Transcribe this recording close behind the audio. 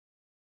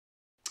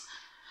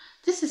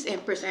This is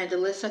Empress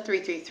Angelissa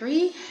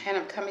 333, and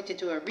I'm coming to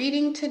do a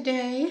reading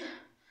today.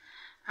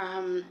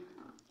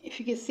 If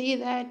you can see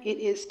that, it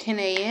is 10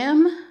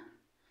 a.m.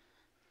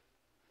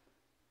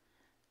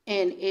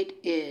 and it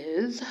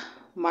is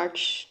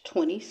March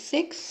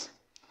 26th.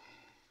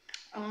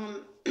 I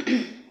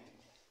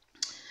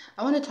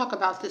want to talk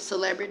about the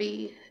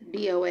celebrity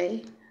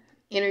DOA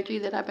energy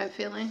that I've been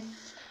feeling.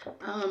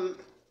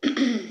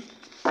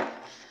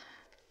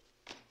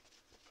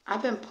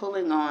 I've been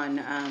pulling on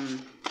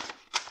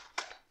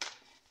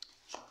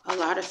a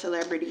lot of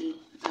celebrity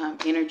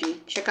energy.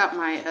 Check out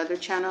my other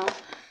channel,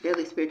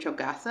 Daily Spiritual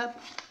Gossip.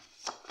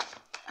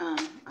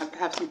 I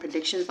have some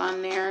predictions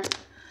on there.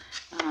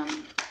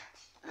 I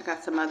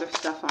got some other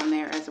stuff on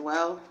there as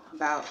well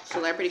about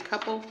celebrity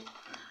couple.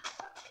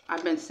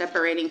 I've been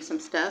separating some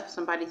stuff.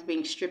 Somebody's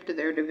being stripped of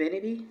their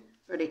divinity,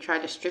 or they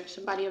tried to strip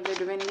somebody of their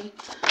divinity.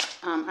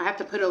 I have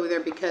to put over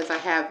there because I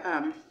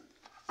have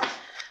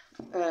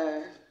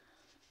a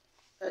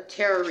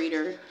tarot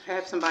reader. I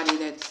have somebody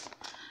that's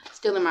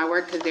stealing my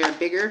work because they're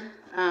bigger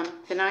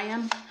than I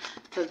am.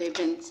 So they've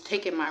been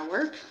taking my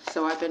work.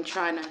 So I've been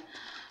trying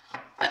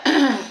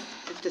to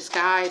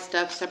disguise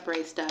stuff,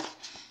 separate stuff.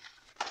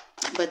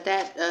 But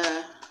that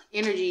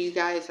energy you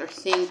guys are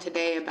seeing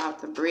today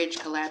about the bridge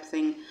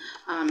collapsing,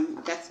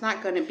 that's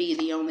not going to be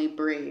the only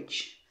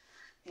bridge.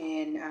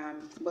 And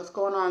what's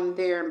going on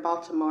there in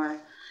Baltimore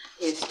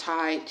is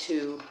tied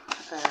to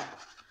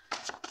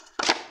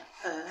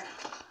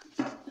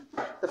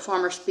the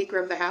former Speaker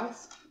of the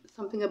House.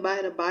 Something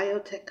about a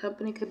biotech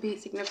company could be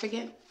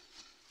significant.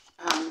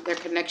 Their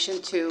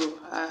connection to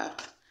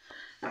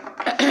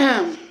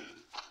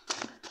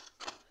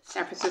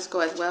San Francisco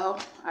as well.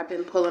 I've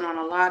been pulling on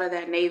a lot of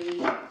that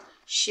Navy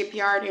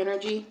shipyard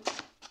energy.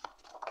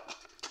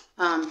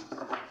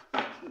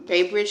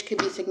 Bay Bridge could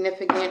be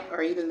significant,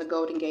 or even the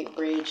Golden Gate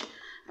Bridge.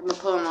 I've been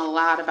pulling a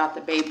lot about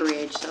the Bay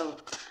Bridge, so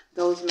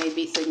those may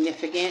be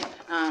significant.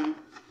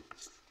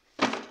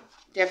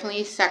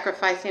 Definitely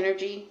sacrifice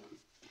energy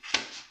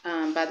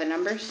by the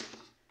numbers.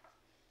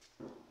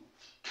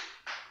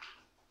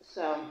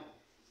 So,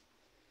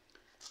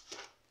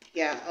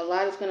 yeah, a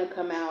lot is going to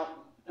come out.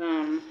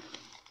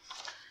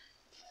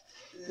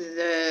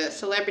 The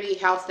celebrity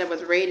house that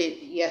was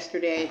raided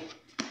yesterday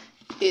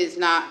is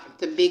not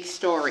the big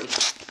story.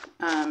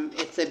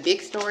 It's a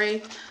big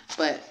story,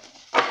 but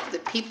the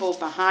people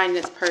behind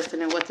this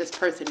person and what this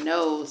person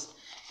knows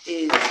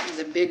is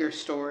the bigger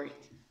story.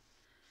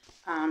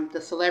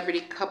 The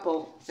celebrity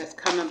couple that's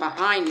coming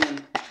behind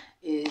them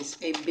is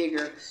a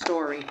bigger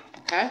story,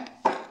 okay?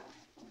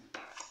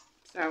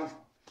 So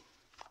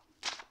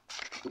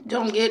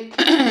don't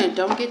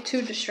get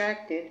too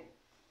distracted,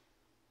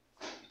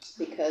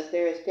 because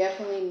there is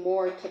definitely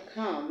more to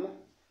come,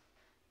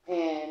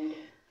 and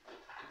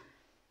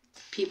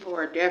people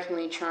are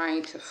definitely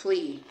trying to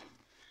flee,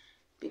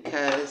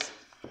 because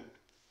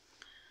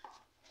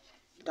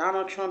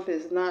Donald Trump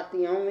is not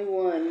the only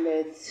one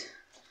that's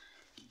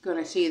going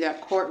to see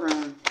that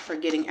courtroom for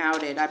getting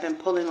outed. I've been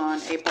pulling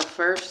on April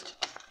 1st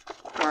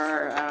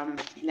for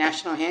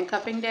National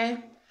Handcuffing Day.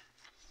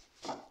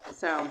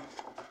 So,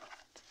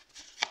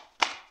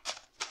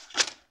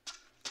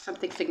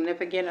 something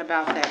significant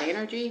about that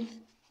energy.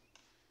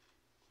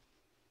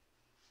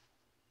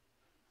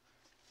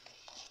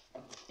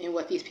 And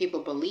what these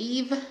people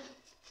believe.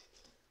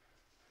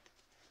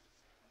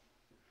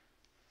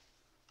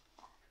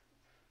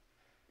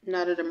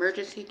 Not an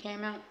emergency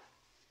came out.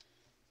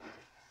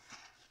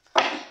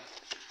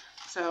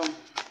 So,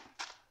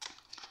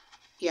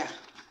 yeah.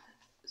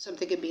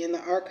 Something could be in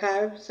the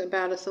archives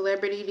about a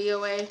celebrity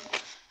DOA.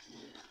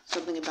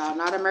 Something about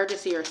not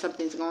emergency, or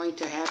something's going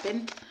to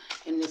happen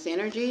in this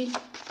energy,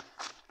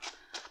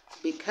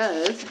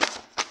 because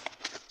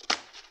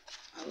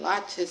a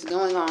lot is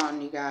going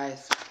on, you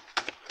guys.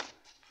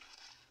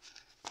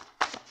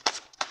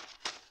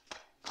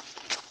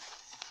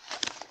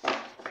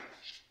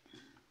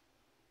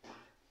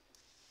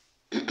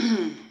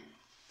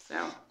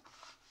 So,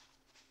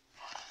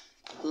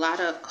 a lot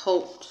of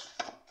cult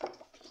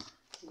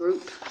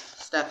group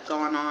stuff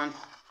going on.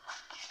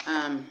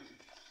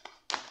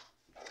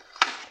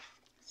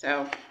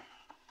 So,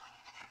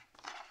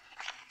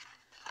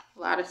 a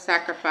lot of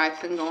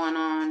sacrificing going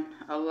on.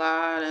 A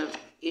lot of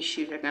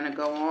issues are going to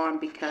go on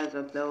because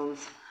of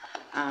those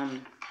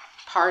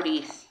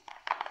parties,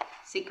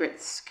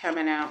 secrets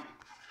coming out.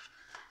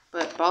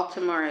 But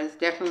Baltimore is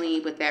definitely,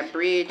 with that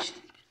bridge,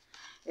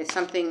 is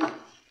something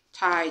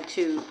tied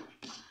to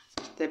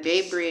the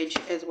Bay Bridge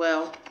as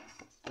well.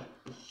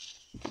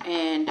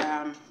 And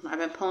I've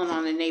been pulling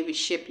on the Navy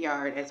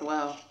shipyard as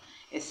well.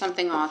 It's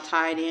something all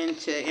tied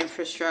into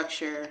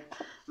infrastructure,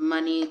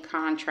 money,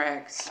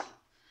 contracts.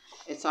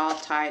 It's all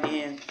tied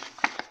in.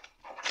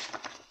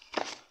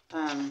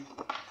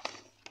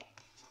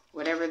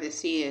 Whatever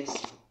this is.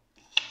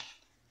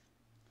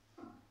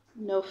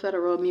 No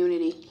federal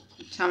immunity.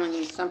 I'm telling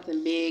you,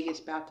 something big is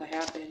about to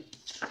happen.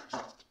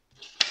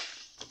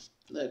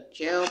 Look,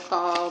 jail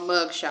call,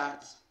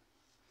 mugshots.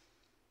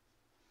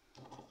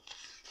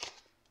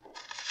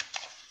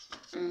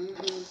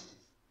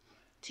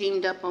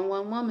 teamed up on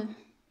one woman.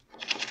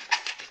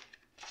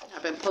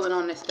 I've been pulling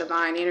on this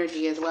divine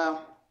energy as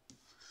well.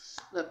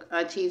 Look,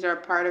 aunties are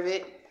a part of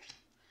it.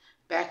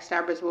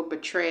 Backstabbers will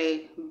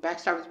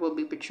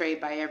be betrayed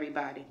by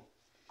everybody.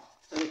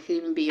 So it could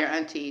even be your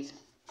aunties.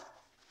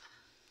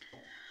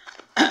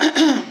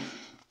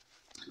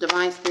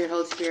 Divine Spirit,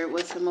 Holy Spirit,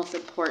 what's the most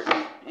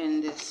important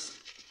in this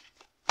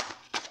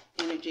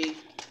energy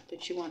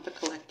that you want the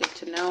collective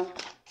to know?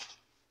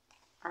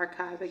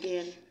 Archive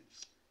again.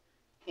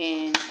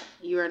 And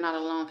you are not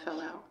alone, fell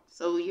out.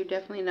 So you're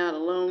definitely not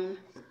alone.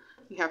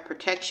 You have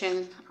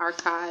protection,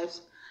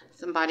 archives.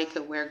 Somebody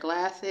could wear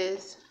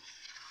glasses.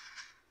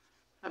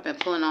 I've been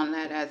pulling on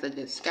that as a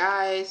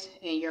disguise.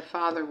 And your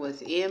father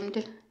was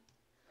emmed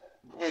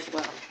as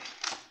well.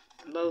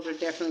 Those are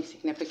definitely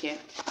significant.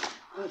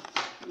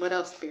 What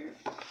else, Spirit?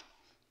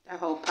 That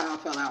whole pile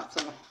fell out,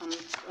 so I'm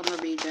going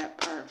to read that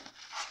part.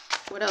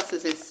 What else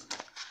is this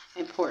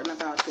important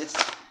about this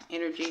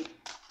energy?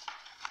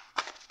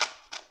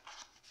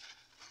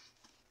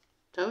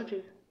 Told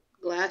you.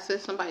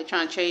 Glasses. Somebody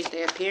trying to change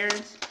their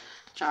appearance.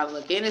 Trying to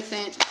look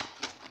innocent.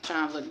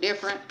 Trying to look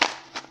different.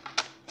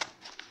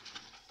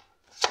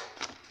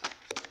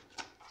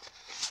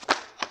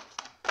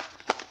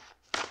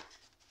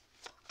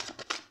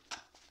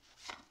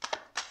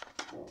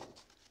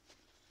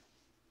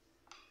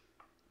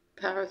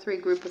 Power 3,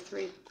 group of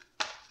 3. Is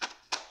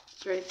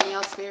there anything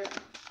else, Spirit?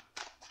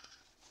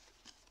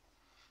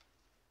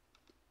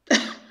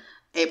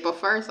 April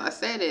 1st, I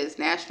said, it's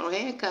National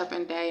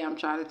Handcuffing Day. I'm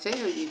trying to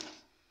tell you.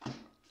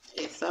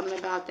 It's something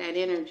about that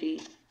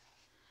energy.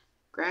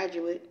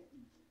 Graduate.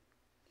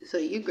 So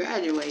you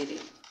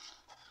graduated.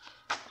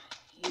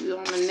 You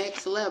on the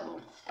next level.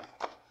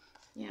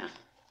 Yeah.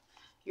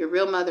 Your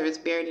real mother is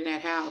buried in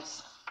that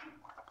house.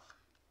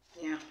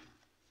 Yeah.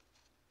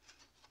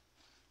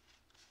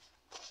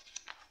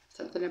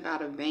 Something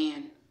about a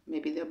van.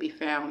 Maybe they'll be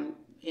found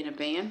in a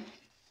van.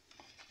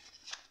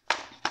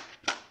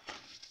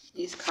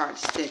 These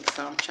cards stick,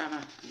 so I'm trying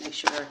to make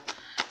sure.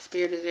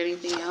 Spirit, is there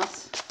anything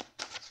else?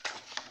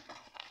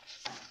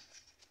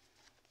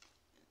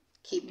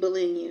 Keep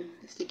bullying you.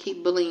 It's to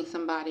keep bullying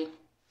somebody.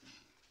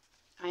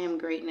 I am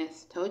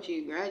greatness. Told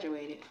you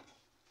graduated.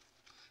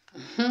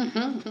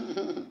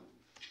 You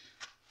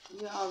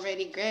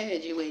already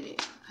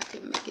graduated. I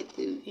could make it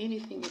through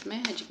anything if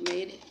magic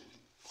made it.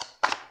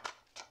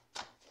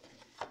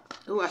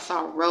 Ooh, I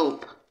saw a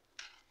rope.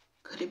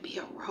 Could it be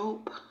a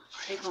rope?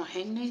 Are they going to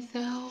hang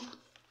themselves?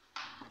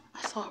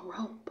 I saw a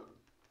rope.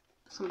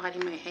 Somebody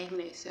may hang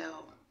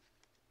themselves.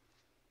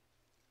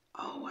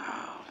 Oh,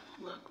 wow.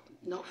 Look,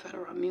 no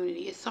federal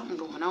immunity. It's something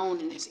going on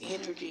in this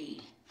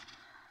energy.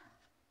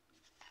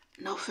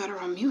 No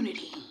federal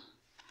immunity.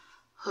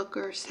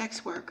 Hooker,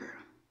 sex worker.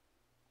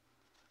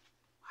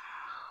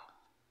 Wow.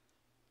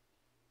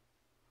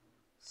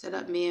 Set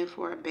up men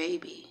for a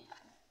baby.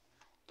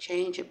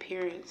 Change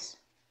appearance.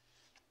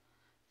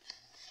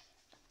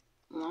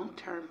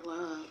 Long-term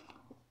love.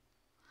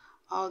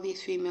 All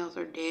these females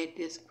are dead.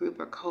 This group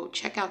are cold.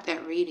 Check out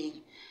that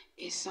reading.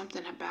 It's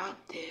something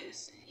about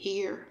this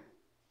here.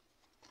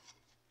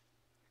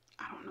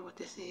 I don't know what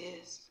this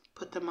is.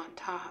 Put them on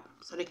top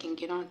so they can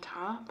get on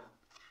top.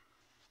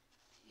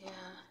 Yeah.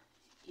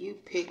 You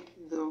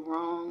picked the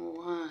wrong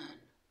one.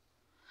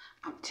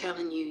 I'm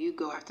telling you, you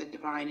go after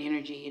divine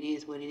energy. It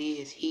is what it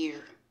is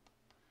here.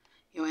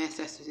 Your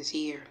ancestors is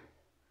here.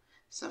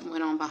 Something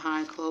went on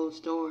behind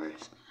closed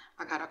doors.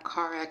 I got a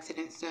car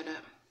accident set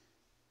up.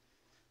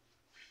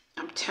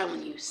 I'm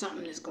telling you,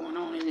 something is going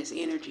on in this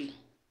energy.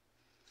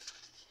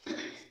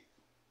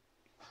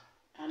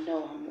 I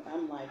know,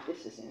 I'm like,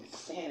 this is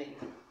insanity.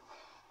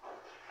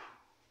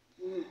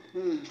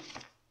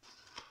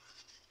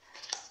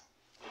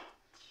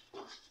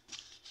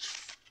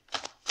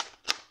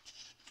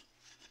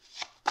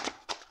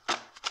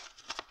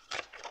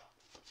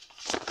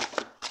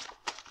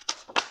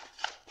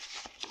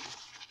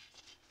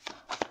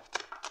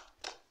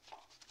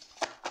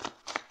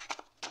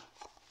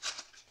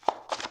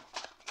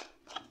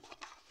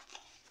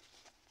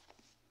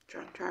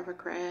 Drunk driver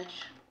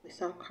crash. We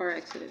saw a car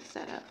accident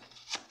set up.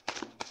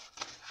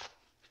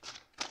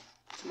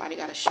 Somebody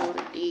got to show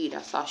the deed.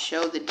 I saw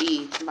show the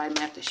deed. Somebody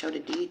may have to show the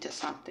deed to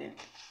something.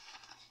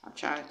 I'm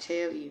trying to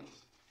tell you.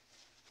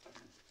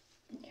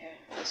 Okay,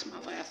 that's my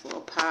last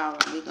little pile.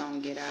 And we're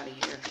going to get out of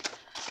here.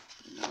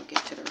 We're going to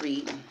get to the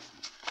reading.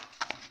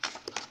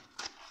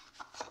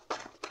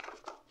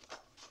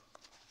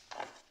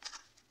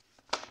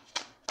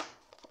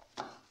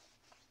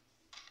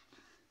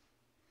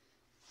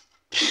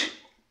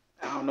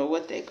 I don't know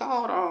what they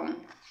called on.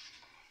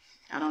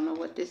 I don't know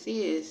what this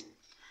is.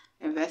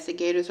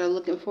 Investigators are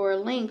looking for a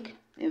link.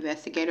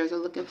 Investigators are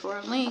looking for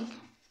a link.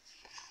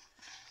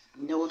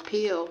 No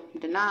appeal.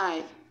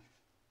 Denied.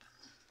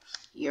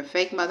 Your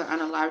fake mother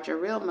unalived your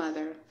real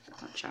mother.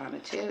 I'm trying to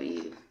tell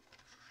you.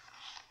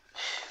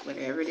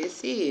 Whatever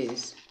this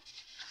is,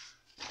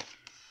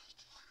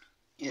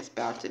 it's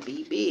about to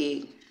be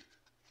big.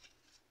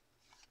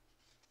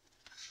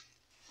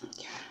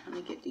 Okay, let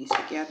me get these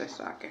together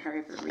so I can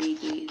hurry up and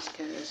read these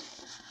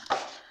because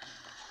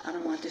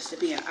want this to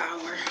be an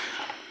hour.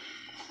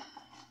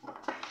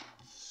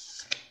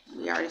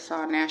 We already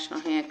saw National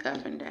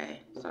Handcuffing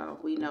Day, so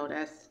we know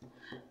that's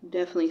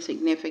definitely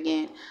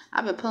significant.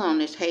 I've been pulling on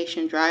this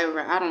Haitian driver.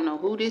 I don't know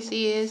who this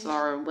is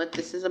or what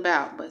this is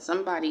about, but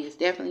somebody is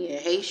definitely a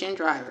Haitian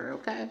driver,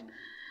 okay?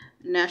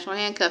 National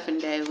Handcuffing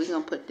Day. We're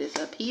going to put this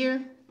up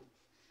here.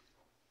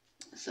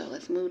 So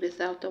let's move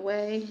this out the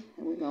way,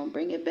 and we're going to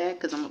bring it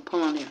back because I'm going to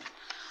pull on the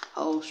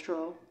whole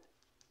stroll.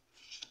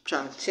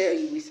 Trying to tell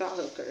you, we saw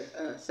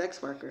hooker,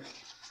 sex worker.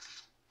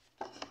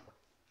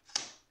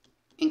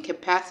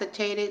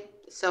 Incapacitated,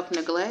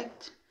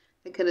 self-neglect.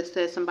 They could have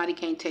said somebody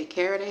can't take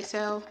care of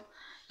themselves.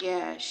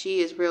 Yeah, she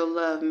is real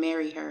love,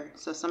 marry her.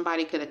 So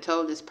somebody could have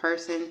told this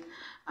person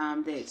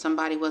that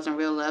somebody wasn't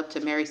real love to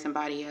marry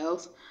somebody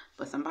else.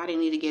 But somebody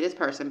need to get this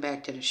person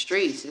back to the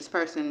streets. This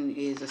person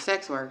is a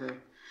sex worker.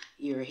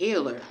 You're a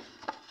healer.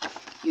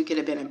 You could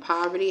have been in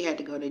poverty, had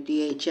to go to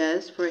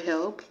DHS for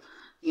help.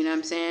 You know what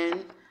I'm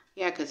saying?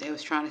 Yeah, because they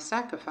was trying to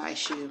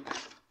sacrifice you.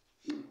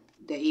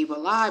 The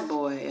evil eye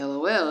boy,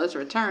 LOL, is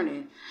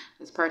returning.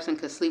 This person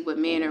could sleep with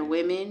men or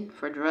women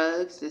for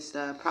drugs. This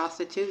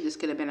prostitute, this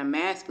could have been a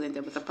masculine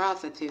that was a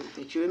prostitute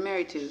that you were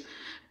married to.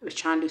 Was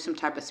trying to do some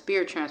type of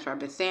spirit transfer. I've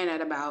been saying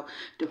that about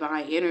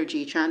divine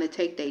energy, trying to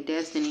take their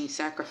destiny,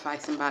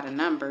 sacrificing by the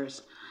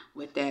numbers.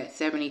 With that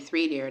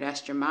 73 there,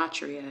 that's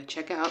gematria.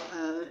 Check out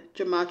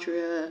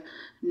gematria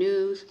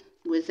news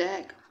with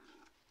Zach.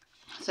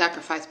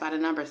 Sacrifice by the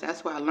numbers.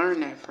 That's where I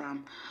learned that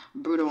from.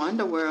 Brutal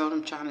underworld,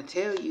 I'm trying to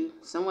tell you.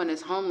 Someone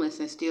is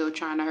homeless and still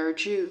trying to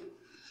hurt you.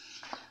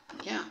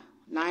 Yeah.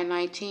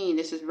 919.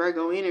 This is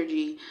Virgo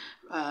energy.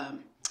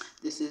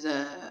 This is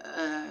a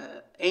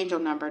angel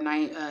number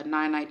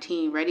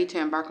 919. Ready to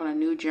embark on a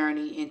new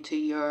journey into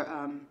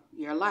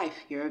your life,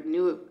 your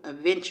new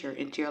adventure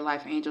into your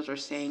life. Angels are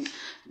saying,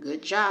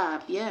 good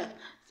job. Yeah.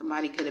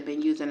 Somebody could have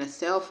been using a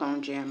cell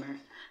phone jammer.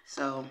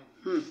 So,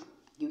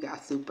 you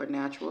got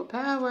supernatural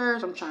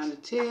powers. I'm trying to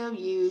tell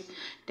you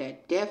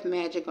that death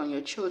magic on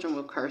your children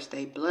will curse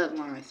their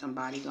bloodline.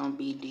 Somebody gonna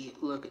be,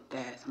 look at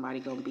that. Somebody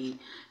gonna be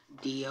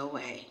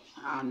DOA.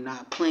 I'm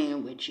not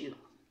playing with you.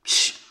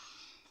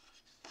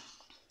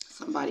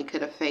 Somebody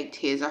could have faked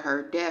his or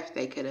her death.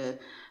 They could have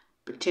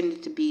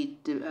pretended to be,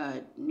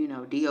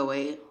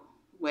 DOA,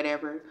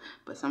 whatever.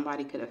 But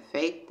somebody could have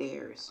faked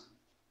theirs.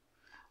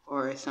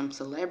 Or some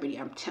celebrity.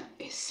 I'm telling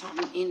you, there's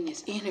something in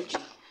this energy.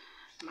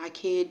 My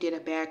kid did a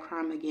bad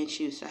crime against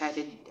you, so I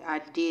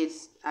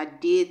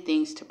did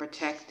things to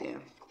protect them.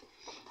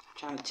 I'm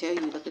trying to tell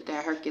you, look at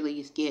that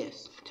Hercules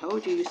gifts.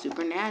 Told you,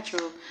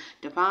 supernatural,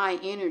 divine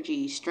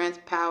energy,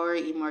 strength, power,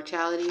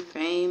 immortality,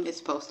 fame is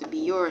supposed to be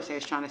yours. They're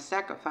trying to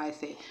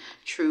sacrifice it.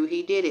 True,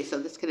 he did it. So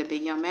this could have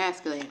been your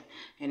masculine.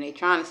 And they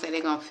trying to say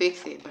they're going to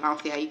fix it, but I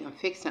don't see how you can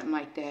fix something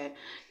like that.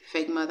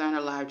 Fake mother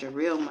unalived your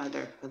real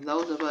mother. For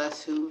those of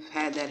us who've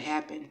had that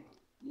happen,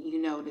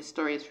 you know this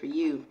story is for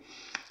you.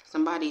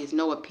 Somebody is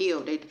no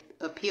appeal. The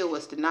appeal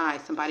was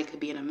denied. Somebody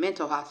could be in a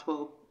mental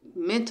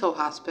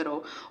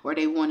hospital, or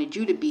they wanted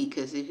you to be,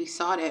 because if you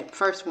saw that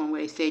first one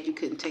where they said you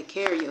couldn't take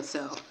care of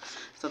yourself.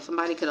 So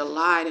somebody could have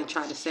lied and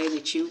tried to say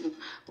that you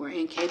were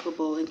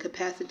incapable,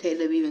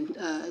 incapacitated of even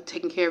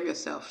taking care of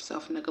yourself,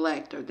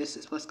 self-neglect, or this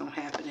is what's going to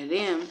happen to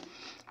them.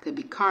 Could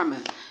be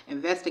karma.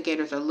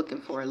 Investigators are looking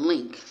for a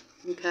link.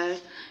 Okay,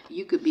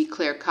 you could be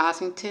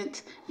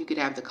claircognizant. You could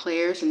have the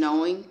clairs,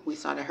 knowing. We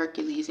saw the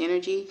Hercules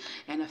energy,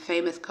 and a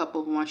famous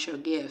couple wants your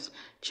gifts.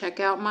 Check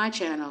out my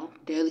channel,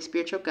 Daily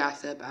Spiritual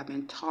Gossip. I've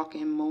been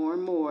talking more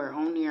and more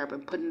on there. I've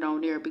been putting it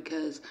on there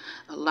because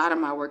a lot of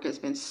my work has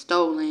been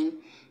stolen.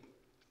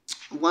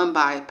 One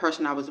by a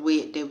person I was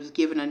with, they was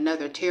giving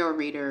another tarot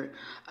reader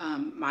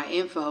my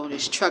info.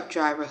 This truck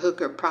driver,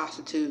 hooker,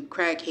 prostitute,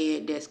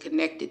 crackhead that's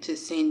connected to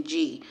Sin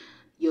G.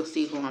 You'll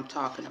see who I'm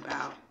talking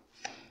about.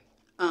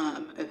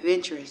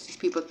 Adventurous. These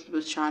people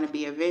was trying to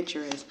be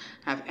adventurous.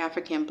 Have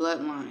African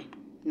bloodline,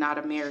 not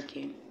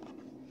American.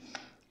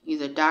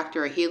 He's a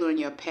doctor or healer in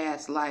your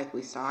past life.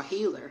 We saw a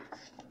healer.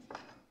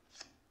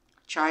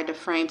 Tried to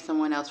frame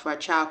someone else for a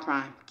child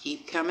crime.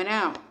 Keep coming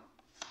out.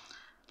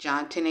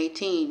 John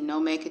 10:18. No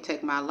man can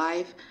take my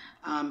life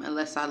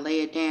unless I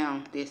lay it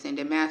down. The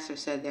Ascended Master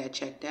said that.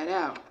 Check that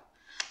out.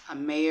 A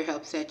mayor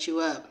helped set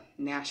you up.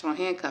 National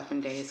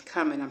Handcuffing Day is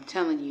coming. I'm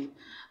telling you.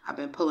 I've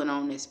been pulling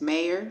on this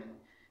mayor.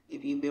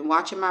 If you've been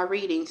watching my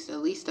readings, at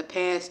least the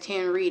past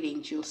 10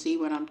 readings, you'll see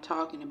what I'm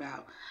talking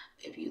about.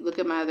 If you look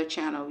at my other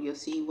channel, you'll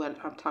see what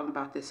I'm talking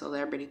about, this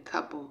celebrity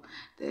couple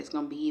that's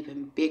going to be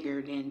even bigger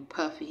than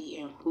Puffy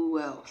and who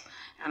else.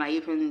 And I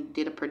even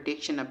did a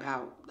prediction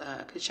about,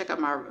 check out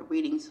my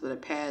readings for the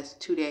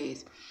past 2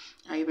 days.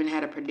 I even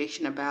had a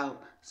prediction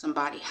about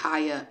somebody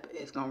high up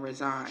is going to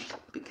resign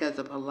because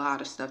of a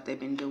lot of stuff they've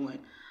been doing.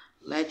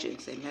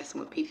 Legends. They messing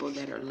with people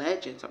that are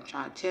legends. I'm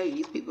trying to tell you,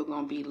 these people are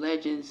going to be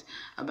legends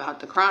about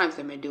the crimes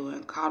they've been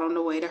doing. Caught on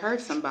the way to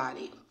hurt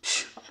somebody.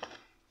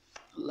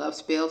 Love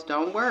spells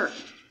don't work.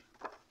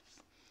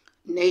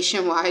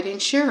 Nationwide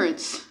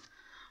insurance.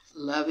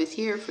 Love is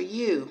here for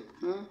you.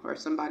 Or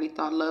somebody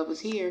thought love was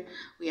here.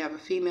 We have a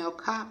female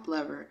cop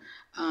lover.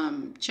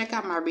 Check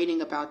out my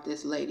reading about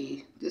this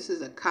lady. This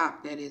is a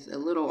cop that is a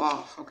little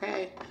off,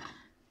 okay?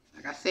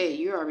 Like I said,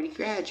 you already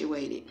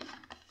graduated.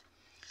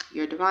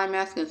 Your divine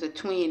masculine is a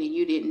twin and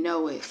you didn't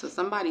know it. So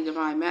somebody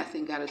divine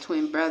masculine got a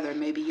twin brother.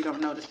 Maybe you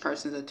don't know this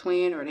person's a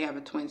twin or they have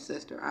a twin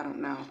sister. I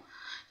don't know.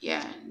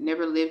 Yeah,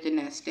 never lived in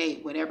that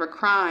state. Whatever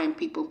crime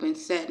people been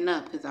setting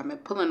up, because I've been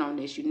pulling on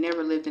this, you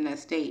never lived in that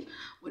state.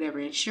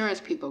 Whatever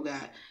insurance people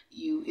got,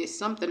 it's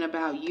something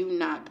about you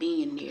not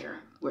being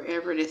there,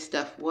 wherever this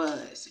stuff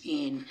was.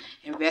 And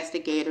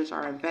investigators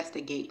are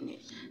investigating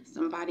it.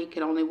 Somebody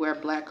could only wear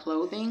black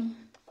clothing.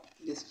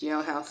 This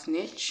jailhouse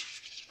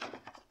snitch.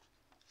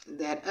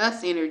 That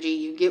us energy,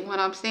 you get what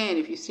I'm saying.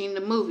 If you've seen the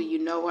movie, you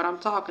know what I'm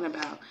talking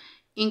about.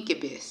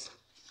 Incubus.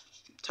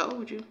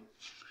 Told you.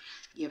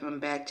 Give them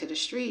back to the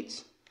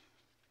streets.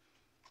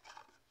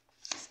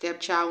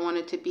 Stepchild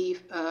wanted to be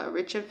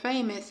rich and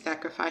famous.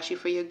 Sacrifice you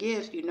for your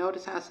gifts. You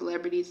notice how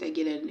celebrities, they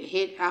get a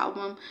hit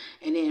album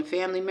and then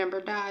family member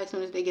dies as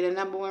soon as they get a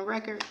 #1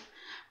 record.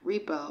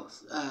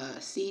 Repos.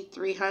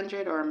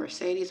 C300 or a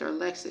Mercedes or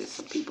Lexus.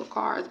 Some people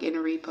cars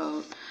getting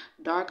repos.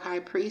 Dark High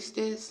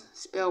Priestess.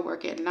 Spell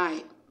work at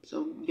night.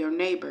 So your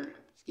neighbor.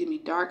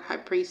 Dark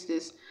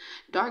priestess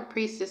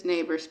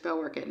neighbor, spell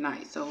work at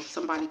night. So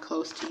somebody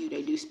close to you,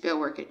 they do spell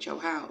work at your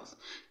house.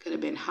 Could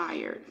have been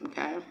hired,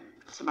 okay?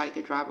 Somebody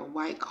could drive a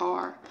white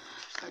car,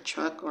 a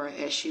truck, or an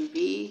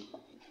SUV.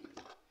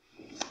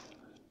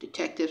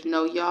 Detectives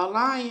know y'all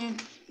lying.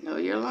 Know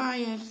you're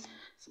lying.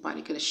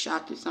 Somebody could have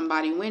shot through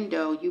somebody's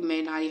window. You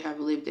may not even have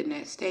lived in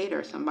that state,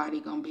 or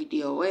somebody gonna be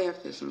DOA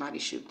if somebody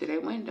shoot through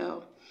their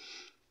window.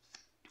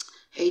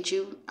 Hate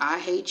you. I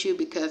hate you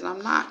because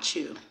I'm not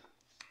you.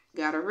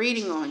 Got a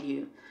reading on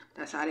you.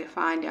 That's how they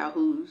find out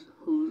who's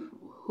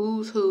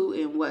who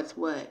and what's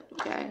what,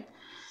 okay?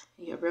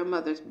 Your real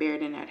mother's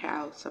buried in that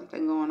house.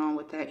 Something going on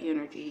with that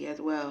energy as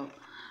well.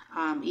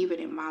 Even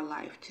in my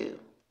life, too.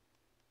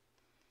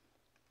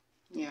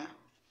 Yeah.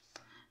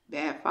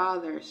 Bad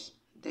fathers,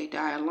 they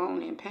die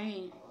alone in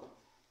pain.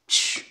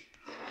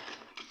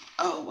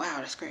 Oh, wow,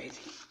 that's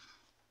crazy.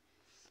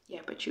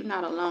 Yeah, but you're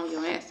not alone.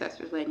 Your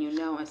ancestors letting you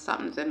know, and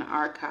something's in the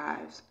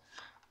archives.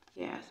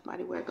 Yeah,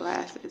 somebody wear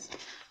glasses.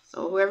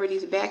 So whoever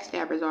these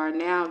backstabbers are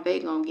now, they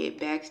gonna get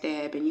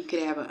backstabbed, and you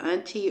could have an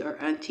auntie or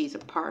aunties a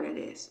part of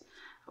this.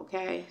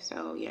 Okay,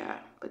 so yeah,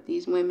 but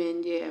these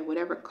women, yeah,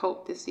 whatever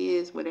cult this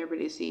is, whatever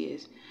this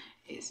is,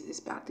 it's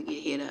about to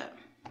get hit up.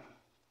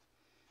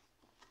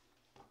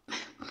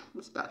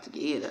 It's about to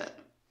get hit up.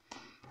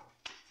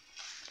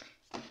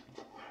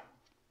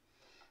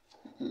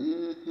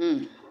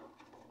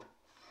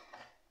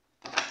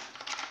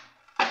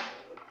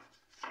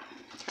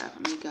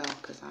 Let me go,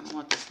 because I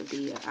want this to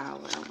be an hour.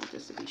 I want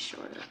this to be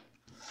shorter.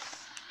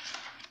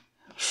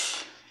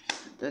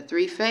 The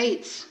 3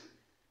 fates.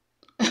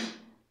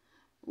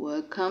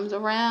 What comes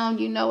around,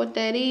 you know what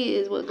that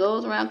is. What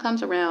goes around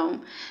comes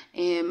around.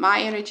 And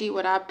my energy,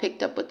 what I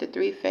picked up with the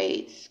 3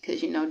 fates,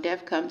 because,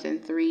 death comes in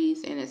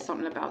threes, and it's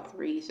something about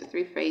threes. The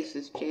 3 fates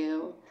is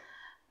jail,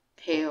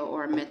 hell,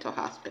 or a mental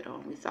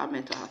hospital. We saw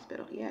mental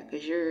hospital. Yeah,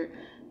 because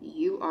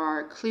you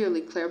are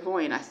clearly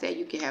clairvoyant. I said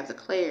you can have the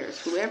clairs.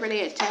 Whoever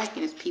they're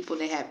attacking is people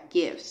that have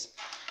gifts.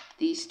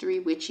 These 3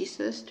 witchy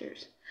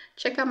sisters.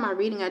 Check out my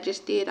reading I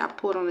just did. I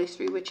pulled on these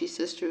 3 witchy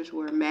sisters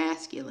were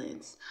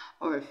masculines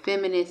or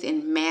feminines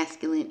and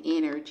masculine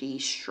energy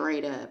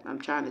straight up. I'm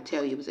trying to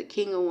tell you. It was a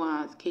King of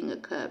Wands, King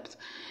of Cups,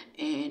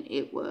 and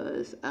it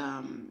was,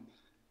 I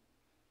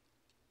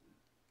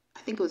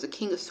think it was a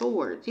King of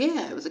Swords.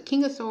 Yeah, it was a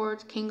King of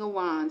Swords, King of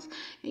Wands,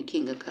 and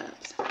King of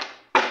Cups.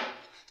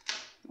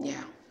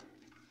 Yeah.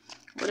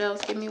 What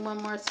else? Give me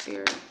one more,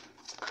 Spirit.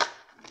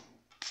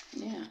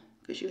 Yeah,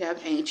 because you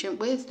have ancient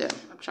wisdom.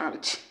 I'm trying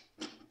to...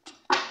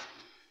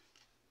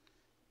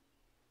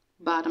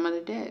 Bottom of the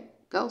deck.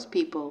 Ghost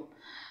people.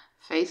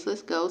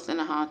 Faceless ghosts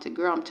and a haunted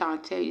girl. I'm trying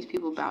to tell you, these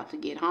people about to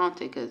get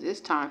haunted because it's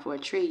time for a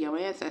tree. Your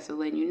ancestors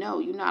letting you know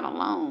you're not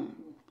alone.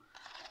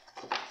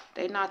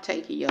 They not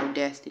taking your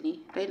destiny.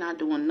 They not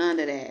doing none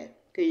of that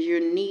because you're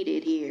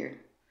needed here.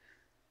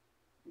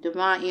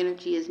 Divine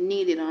energy is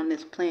needed on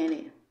this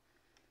planet.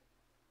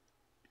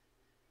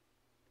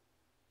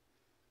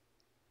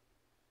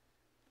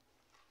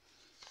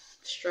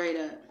 Straight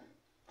up.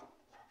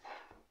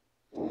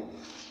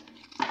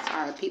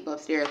 Sorry, people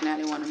upstairs now,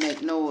 they want to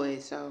make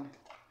noise. So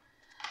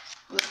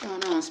what's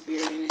going on,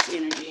 Spirit, in this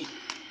energy?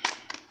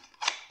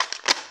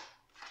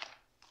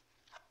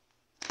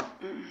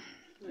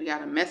 We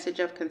got a message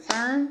of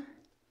concern.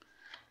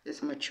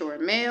 This mature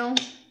male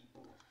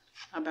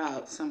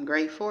about some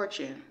great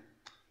fortune.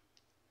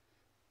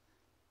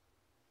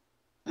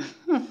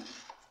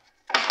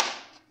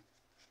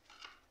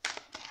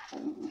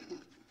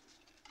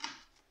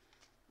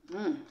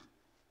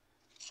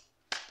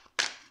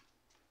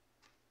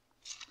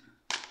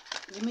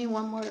 Give me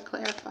one more to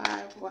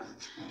clarify. What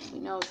we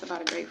know it's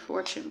about a great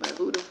fortune, but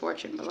who the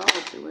fortune belongs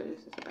to? What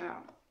is this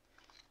about?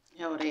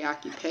 Oh, their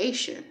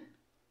occupation.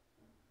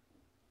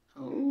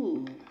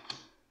 Ooh,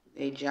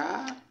 their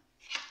job.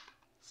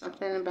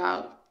 Something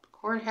about the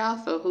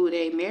courthouse or who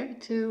they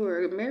married to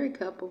or a married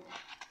couple.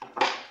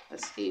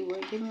 Let's see.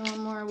 Wait, give me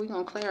one more. We're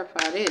going to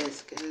clarify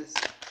this because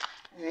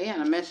they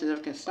had a message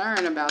of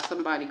concern about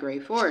somebody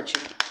great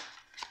fortune.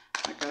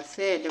 Like I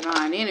said,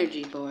 divine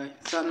energy, boy.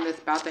 Something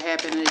that's about to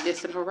happen in the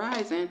distant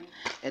horizon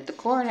at the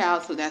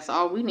courthouse. So that's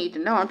all we need to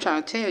know. I'm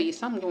trying to tell you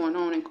something going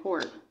on in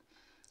court.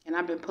 And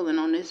I've been pulling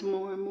on this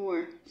more and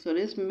more. So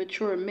this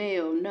mature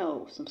male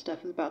knows some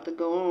stuff is about to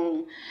go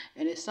on.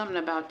 And it's something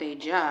about their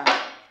job.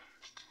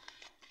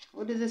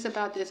 What is this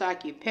about this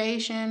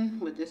occupation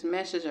with this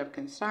message of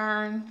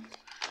concern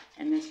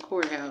and this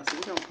courthouse?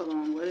 We're going to pull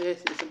on what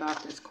is this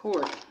about this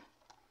court.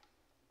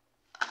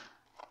 I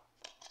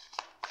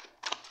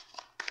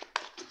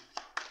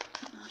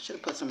should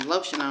have put some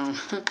lotion on.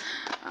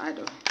 I had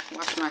to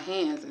wash my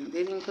hands and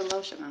didn't even put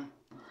lotion on.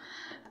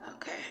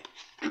 Okay.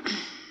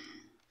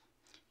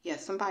 Yeah,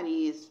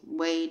 somebody is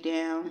weighed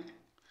down.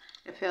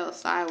 It fell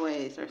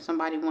sideways, or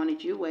somebody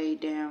wanted you weighed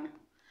down.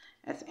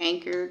 That's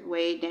anchored,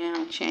 weighed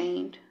down,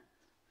 chained.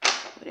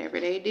 Whatever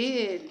they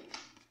did.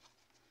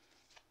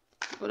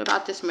 What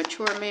about this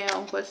mature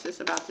male? What's this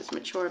about this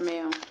mature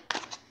male?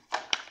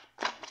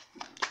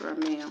 Mature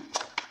male.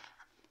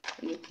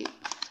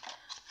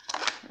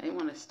 They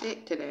want to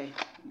stick today.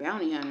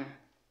 Bounty hunter.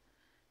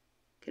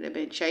 Could have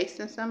been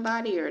chasing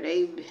somebody, or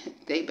they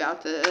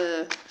about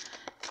to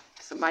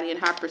somebody in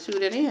hot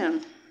pursuit of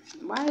them.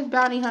 Why is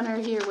bounty hunter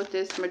here with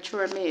this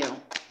mature male?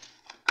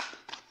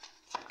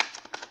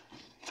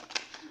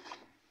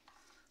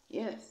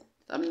 Yes,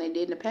 something they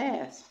did in the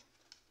past,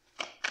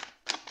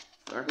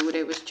 or who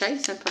they was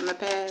chasing from the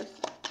past.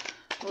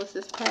 What's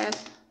this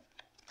past?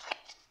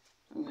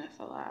 Oh, that's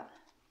a lot.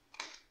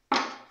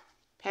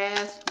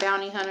 Past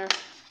bounty hunter.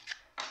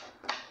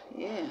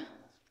 Yeah.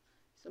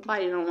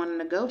 Somebody don't want to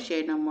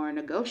negotiate no more.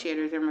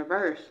 Negotiators in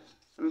reverse.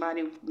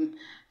 Somebody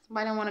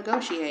don't want to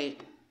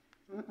negotiate.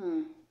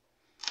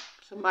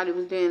 Somebody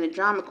was being a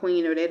drama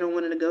queen, or they don't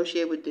want to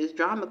negotiate with this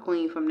drama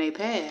queen from their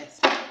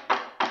past.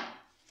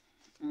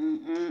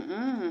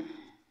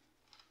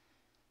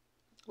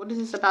 What is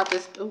this about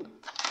this? Ooh.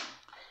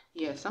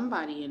 Yeah,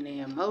 somebody in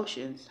their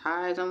emotions.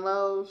 Highs and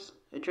lows.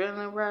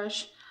 Adrenaline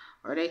rush.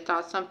 Or they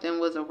thought something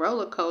was a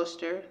roller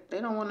coaster.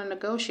 They don't want to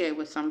negotiate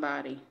with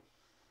somebody.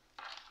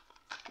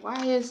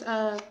 Why is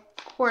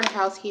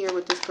courthouse here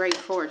with this great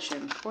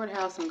fortune?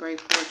 Courthouse and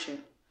great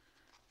fortune.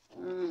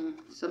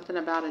 Something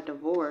about a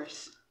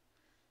divorce.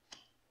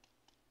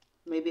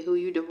 Maybe who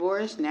you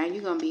divorced, now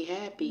you're going to be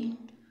happy.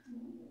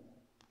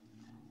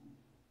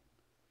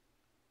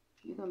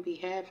 You're going to be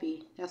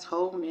happy. That's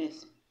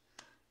wholeness.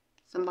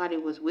 Somebody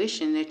was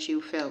wishing that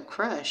you felt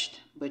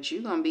crushed, but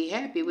you're going to be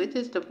happy with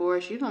this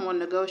divorce. You don't want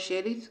to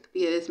negotiate. This could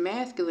be this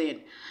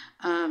masculine.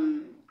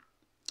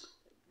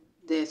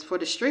 That's for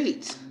the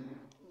streets.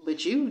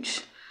 But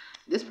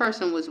this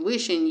person was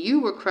wishing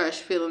you were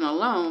crushed, feeling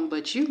alone,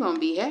 but you're going to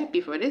be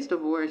happy for this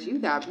divorce. You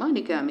got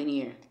money coming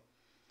here.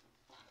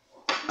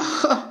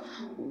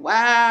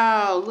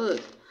 Wow,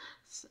 look.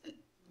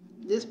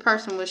 This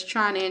person was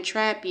trying to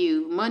entrap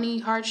you. Money,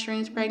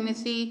 heartstrings,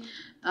 pregnancy,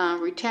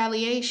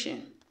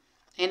 retaliation.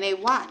 And they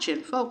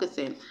watching,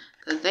 focusing.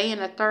 Because they in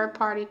a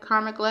third-party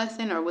karmic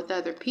lesson or with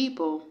other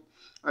people.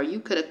 Or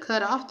you could have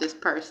cut off this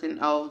person.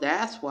 Oh,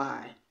 that's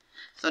why.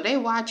 So they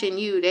watching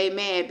you, they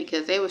mad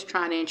because they was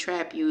trying to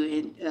entrap you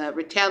and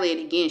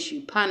retaliate against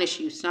you, punish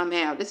you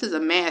somehow. This is a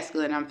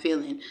masculine I'm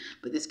feeling,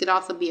 but this could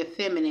also be a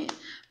feminine.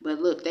 But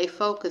look, they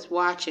focus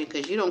watching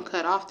because you don't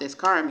cut off this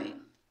karmic.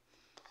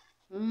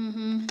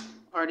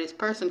 Or this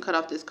person cut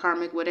off this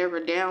karmic,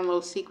 whatever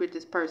download secret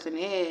this person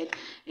had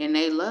in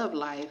their love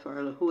life,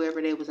 or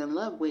whoever they was in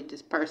love with,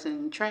 this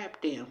person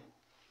trapped them.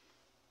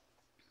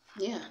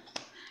 Yeah.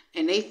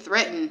 And they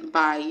threatened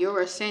by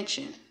your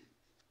ascension.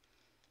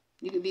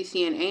 You could be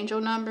seeing angel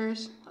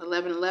numbers,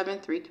 1111,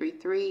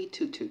 333,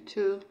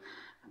 222.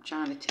 I'm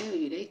trying to tell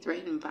you, they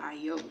threatened by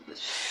your...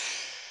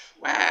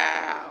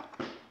 Wow.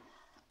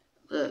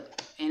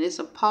 Look, and it's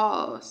a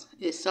pause.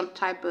 It's some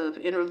type of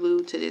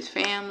interlude to this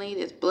family,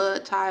 this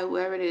blood tie,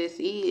 whoever this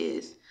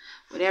is.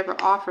 Whatever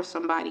offer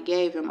somebody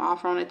gave him,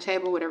 offer on the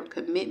table, whatever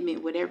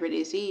commitment, whatever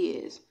this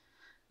is.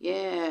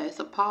 Yeah, it's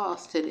a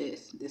pause to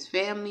this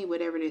family,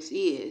 whatever this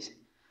is.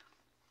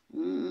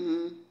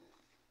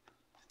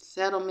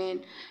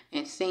 Settlement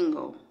and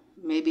single.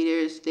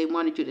 Maybe they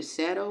wanted you to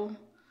settle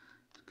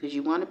because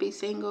you want to be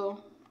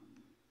single.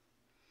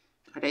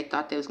 Or they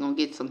thought they was going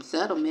to get some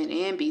settlement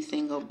and be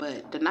single,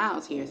 but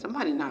denial's here.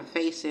 Somebody not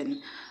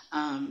facing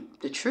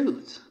the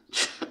truth.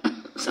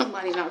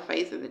 Somebody not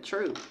facing the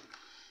truth.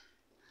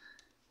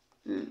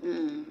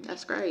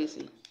 That's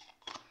crazy.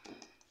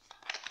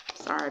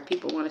 Sorry,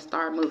 people want to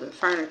start moving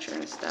furniture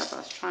and stuff. I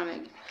was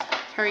trying to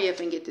hurry up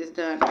and get this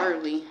done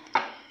early.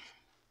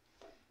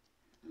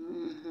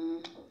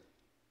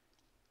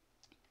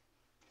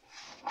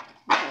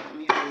 Okay, let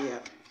me hurry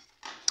up.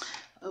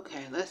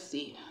 Okay, let's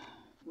see.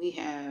 We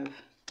have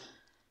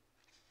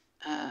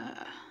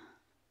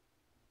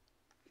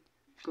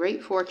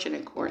great fortune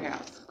in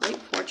courthouse. Great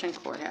fortune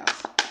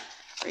courthouse.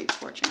 Great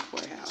fortune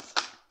courthouse.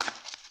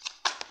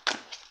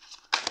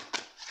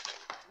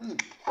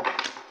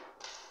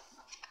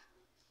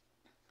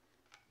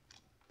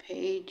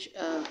 Page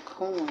of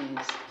Coins.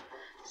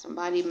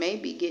 Somebody may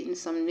be getting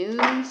some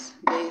news.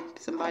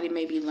 Somebody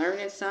may be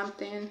learning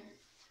something.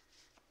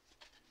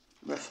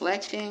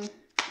 Reflecting.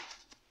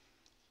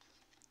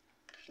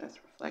 That's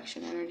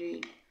reflection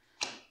energy.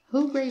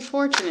 Who great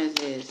fortune is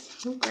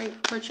this? Who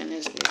great fortune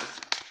is this?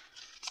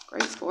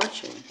 Great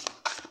fortune.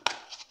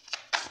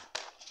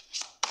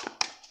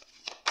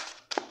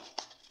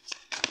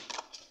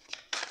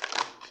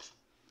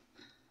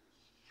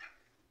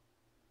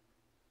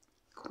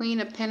 Queen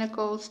of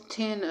Pentacles,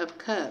 Ten of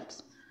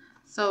Cups.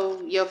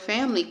 So your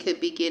family could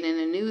be getting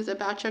the news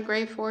about your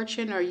great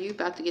fortune, or you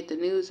about to get the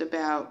news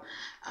about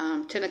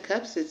Ten of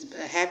Cups is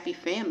a happy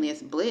family.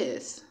 It's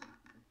bliss.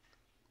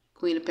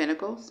 Queen of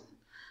Pentacles,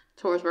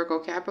 Taurus, Virgo,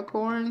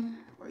 Capricorn,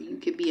 or you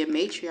could be a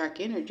matriarch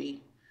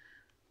energy.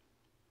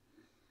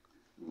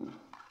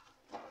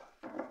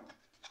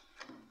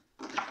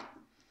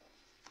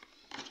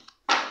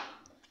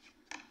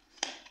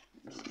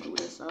 Let's move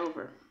this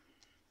over.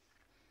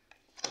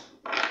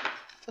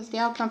 What's the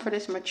outcome for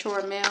this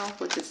mature male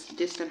with this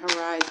distant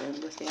horizon?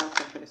 What's the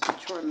outcome for this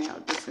mature male?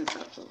 Distance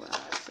of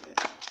horizon.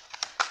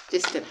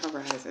 Distant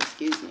horizon,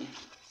 excuse me.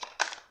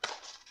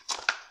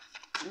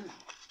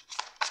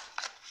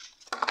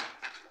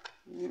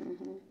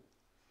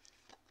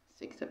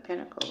 Six of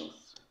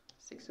Pentacles.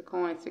 Six of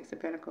Coins, Six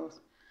of Pentacles.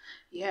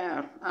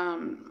 Yeah,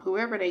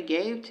 whoever they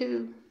gave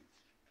to,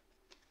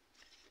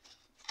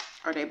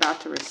 are they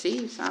about to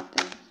receive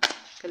something?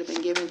 Could have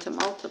been given to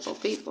multiple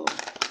people.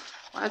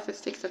 Why is the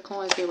Six of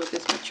Coins here with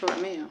this mature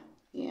male?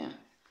 Yeah.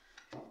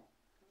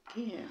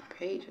 Yeah,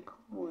 Page of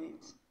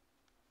Coins.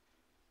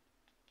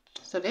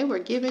 So they were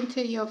given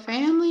to your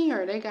family,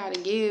 or they got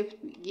to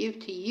give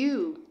to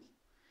you.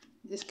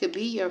 This could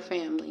be your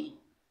family.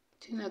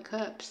 Ten of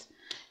Cups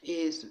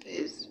is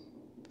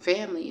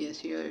family,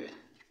 is your...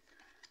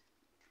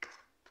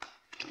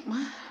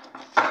 What?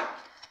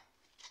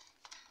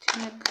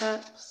 Ten of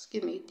Cups,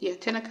 excuse me. Yeah,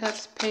 Ten of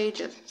Cups,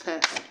 Page of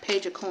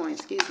Coins.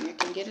 Excuse me, I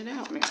can get it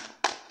out, man.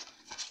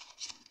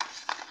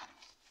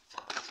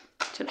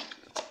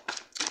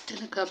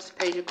 Ten of Cups,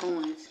 Page of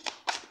Coins.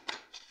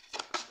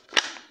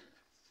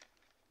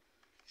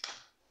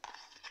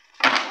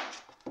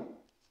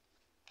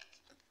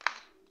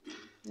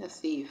 Let's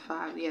see,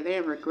 five. Yeah,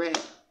 they're in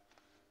regret.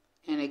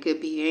 And they could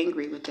be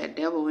angry with that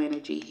devil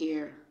energy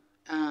here.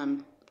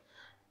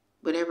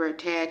 Whatever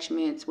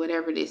attachments,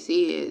 whatever this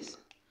is,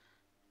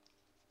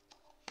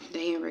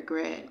 they in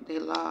regret. They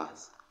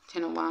lost.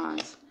 Ten of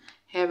Wands,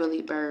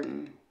 heavily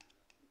burdened,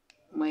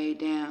 way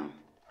down,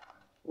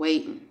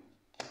 waiting.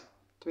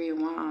 Three of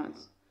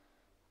Wands,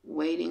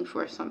 waiting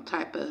for some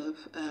type of,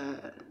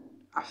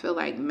 I feel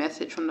like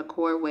message from the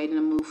core, waiting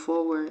to move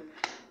forward,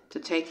 to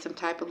take some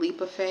type of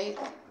leap of faith,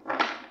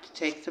 to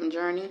take some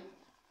journey.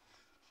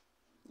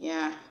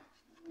 Yeah,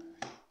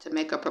 to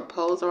make a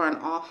proposal or an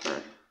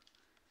offer.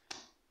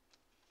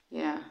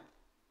 Yeah.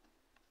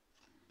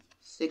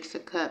 Six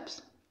of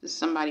Cups. This is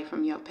somebody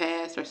from your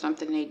past or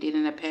something they did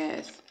in the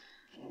past.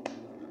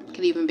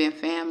 Could even be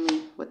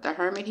family with the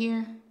Hermit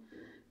here.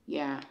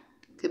 Yeah.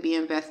 Could be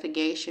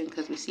investigation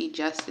because we see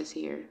justice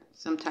here.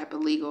 Some type of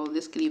legal.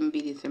 This could even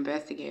be this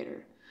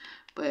investigator.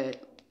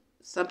 But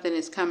something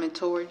is coming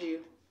towards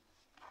you.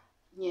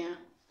 Yeah.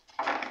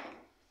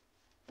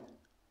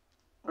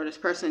 Or this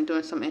person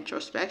doing some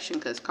introspection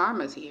because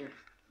karma's here.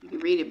 You can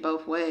read it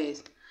both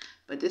ways.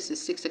 But this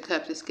is Six of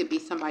Cups. This could be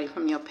somebody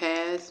from your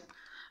past.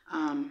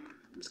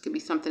 This could be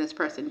something this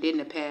person did in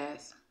the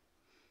past.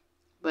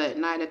 But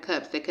Knight of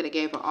Cups, they could have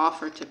gave an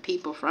offer to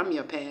people from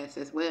your past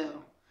as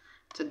well.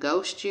 To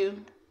ghost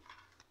you.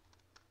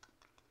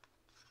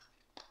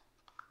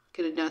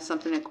 Could have done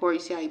something in court. You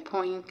see how you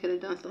pointing? Could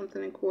have done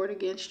something in court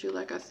against you.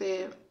 Like I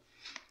said,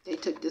 they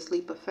took this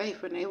leap of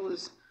faith and they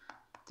was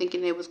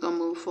thinking they was going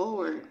to move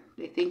forward.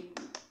 They think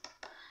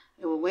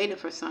they were waiting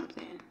for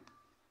something.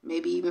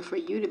 Maybe even for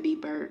you to be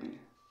burdened.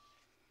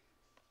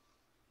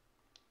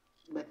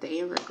 But they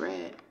in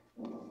regret.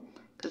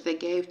 Because they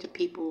gave to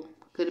people,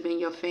 could have been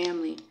your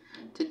family,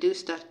 to do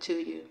stuff to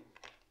you.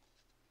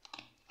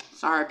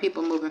 Sorry,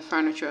 people moving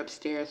furniture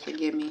upstairs.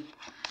 Forgive me.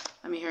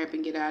 Let me hurry up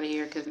and get out of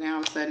here because now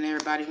all of a sudden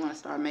everybody wants to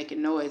start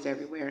making noise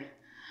everywhere.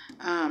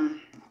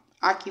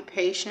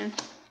 Occupation.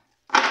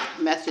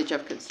 Message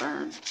of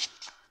concern.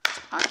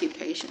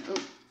 Occupation.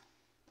 Ooh.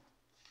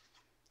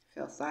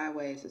 Fell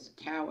sideways. It's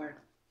a tower.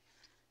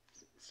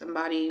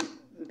 Somebody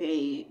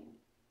may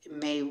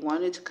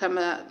wanted to come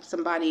up.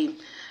 Somebody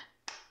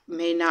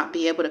may not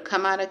be able to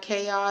come out of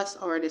chaos,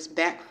 or this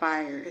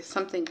backfire. It's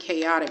something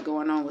chaotic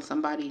going on with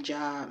somebody's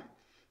job.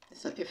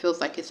 It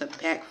feels like it's a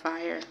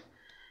backfire.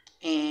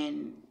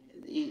 And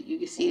you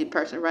can see the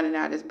person running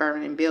out of this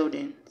burning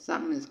building.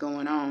 Something is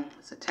going on.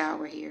 It's a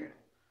tower here.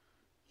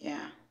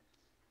 Yeah.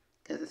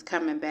 Because it's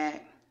coming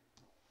back.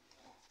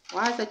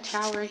 Why is a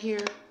tower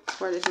here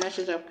for this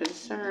message of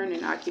concern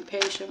and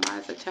occupation? Why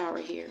is a tower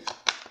here?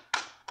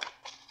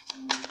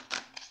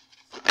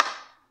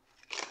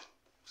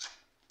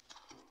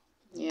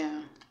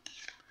 Yeah.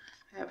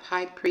 I have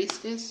High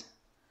Priestess.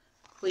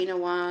 Queen of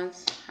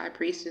Wands, High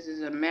Priestess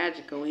is a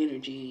magical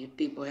energy, if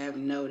people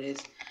haven't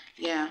noticed.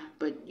 Yeah,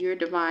 but your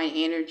divine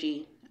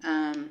energy,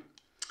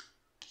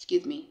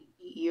 excuse me,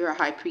 you're a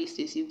High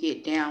Priestess. You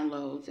get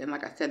downloads. And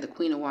like I said, the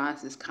Queen of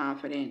Wands is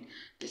confident.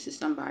 This is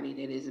somebody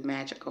that is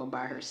magical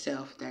by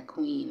herself, that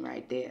queen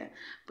right there.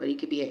 But it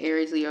could be an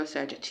Aries, Leo,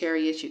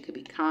 Sagittarius. You could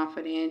be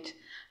confident,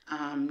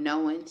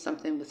 knowing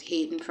something was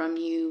hidden from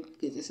you,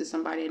 because this is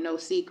somebody that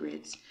knows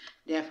secrets.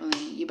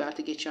 Definitely, you about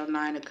to get your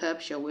Nine of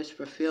Cups, your wish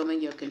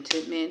fulfillment, your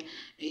contentment,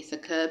 Ace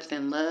of Cups,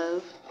 and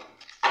love.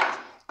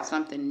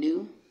 Something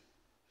new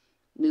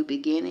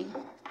beginning,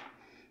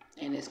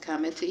 and it's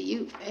coming to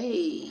you.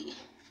 Hey.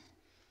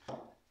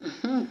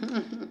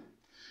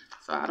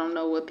 So I don't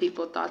know what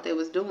people thought they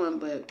was doing,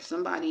 but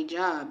somebody's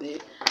job,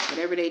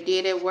 whatever they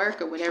did at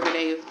work or whatever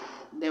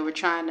they were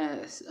trying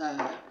to,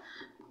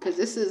 because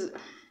this is,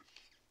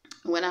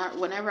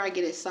 whenever I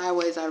get it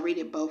sideways, I read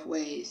it both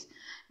ways.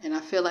 And I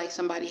feel like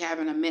somebody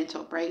having a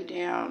mental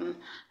breakdown,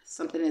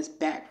 something is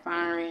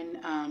backfiring.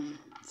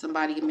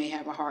 Somebody may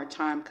have a hard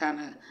time kind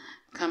of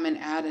coming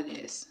out of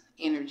this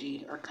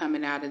energy or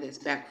coming out of this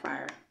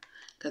backfire,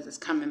 because it's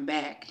coming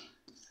back.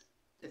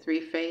 The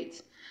Three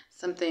Fates,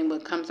 something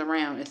what comes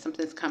around and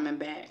something's coming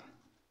back.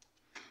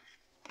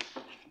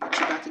 But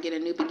you're about to get a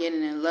new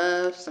beginning in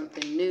love,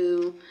 something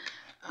new.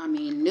 I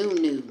mean,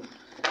 new.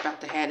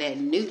 About to have that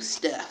new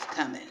stuff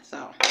coming.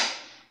 So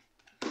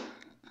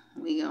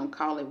we gonna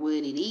call it what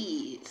it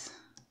is.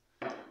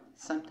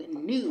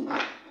 Something new.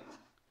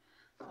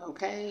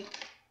 Okay?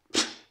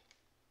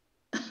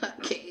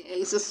 Okay,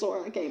 Ace of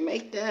Swords. I can't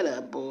make that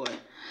up, boy.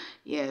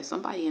 Yeah,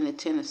 somebody in the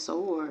Ten of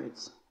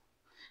Swords.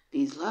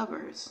 These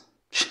lovers.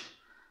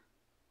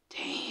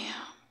 Damn.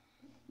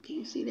 Can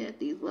you see that?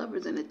 These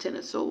lovers in the Ten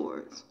of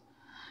Swords.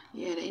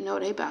 Yeah, they know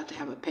they about to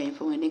have a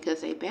painful ending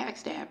because they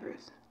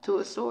backstabbers. Two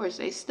of Swords,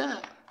 they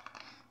stuck.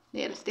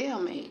 They had a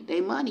stalemate.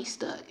 They money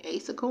stuck.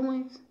 Ace of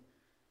Coins,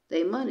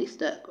 they money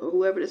stuck. Or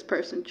whoever this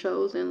person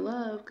chose in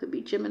love, could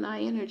be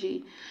Gemini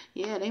energy.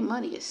 Yeah, they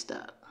money is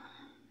stuck.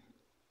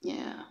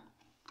 Yeah.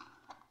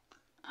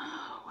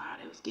 Oh, wow.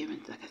 They was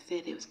given, like I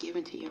said, it was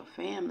given to your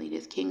family.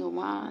 This King of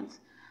Wands.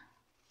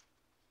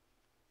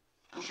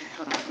 Okay,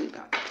 hold on. We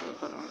about to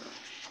pull. Hold on.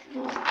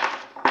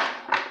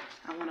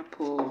 I want to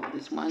pull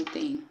this one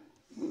thing.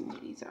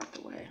 Move these out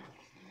the way.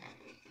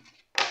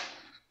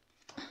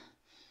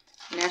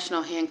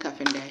 National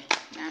Handcuffing Day.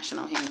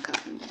 National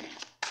Handcuffing Day.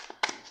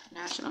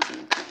 National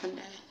Handcuffing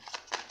Day.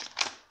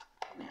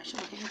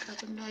 National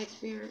Handcuffing Day,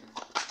 Spirit.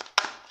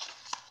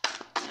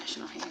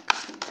 National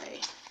Handcuffing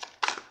Day.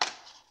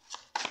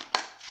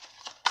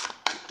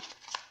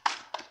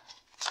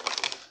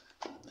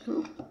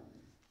 Ooh.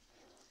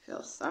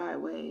 Fell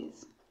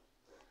sideways.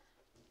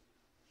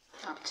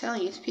 I'm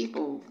telling you,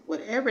 people,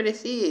 whatever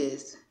this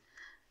is,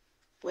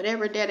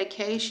 whatever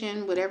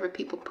dedication, whatever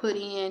people put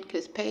in,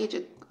 because Page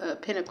of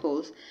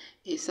Pentacles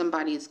is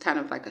somebody's kind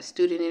of like a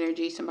student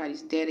energy,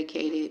 somebody's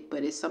dedicated,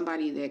 but it's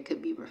somebody that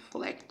could be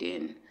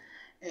reflecting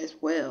as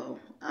well.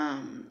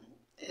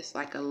 It's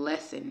like a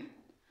lesson.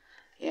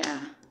 Yeah.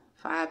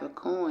 Five of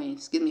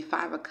Cups.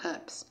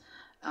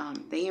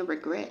 They in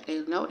regret.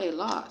 They know they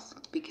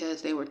lost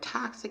because they were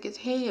toxic as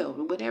hell.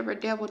 Whatever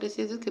devil this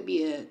is, it could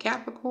be a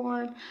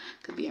Capricorn,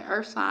 could be an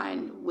earth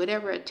sign,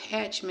 whatever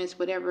attachments,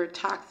 whatever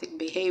toxic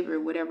behavior,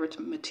 whatever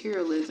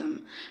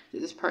materialism that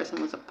this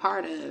person was a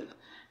part of.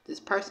 This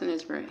person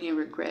is in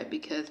regret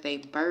because they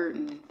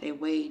burdened, they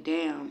weighed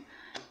down.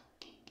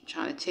 I'm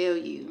trying to tell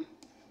you,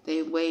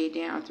 they weighed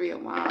down. Three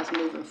of Wands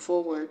moving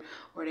forward,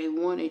 or they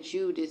wanted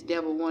you, this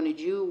devil wanted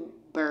you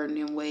burdened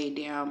and weighed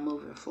down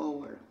moving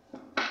forward.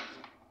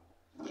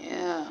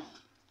 Yeah.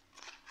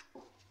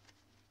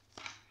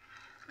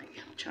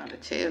 I'm trying to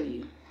tell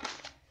you.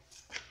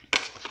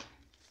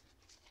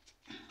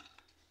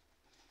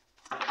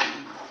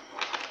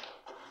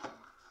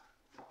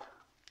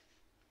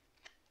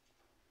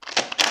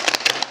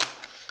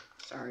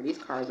 Sorry, these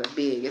cards are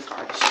big. It's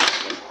hard to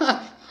shuffle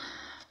them.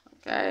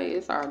 Okay,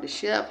 it's hard to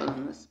shuffle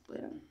them. Let's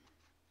split them.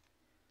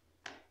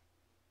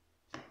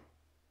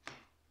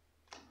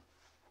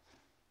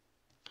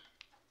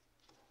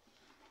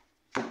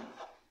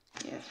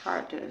 Yeah, it's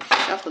hard to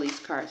shuffle these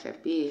cards. They're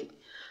big.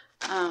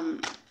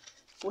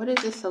 What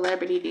is this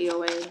celebrity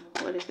DOA?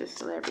 What is this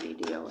celebrity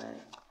DOA?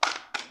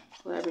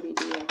 Celebrity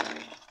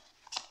DOA.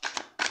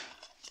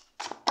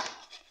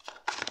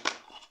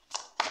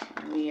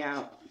 We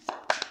out.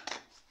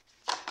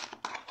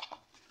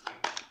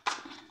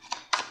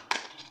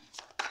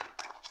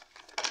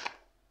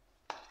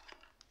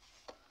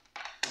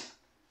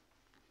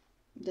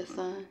 The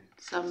sun.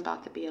 Something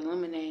about to be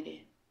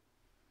illuminated.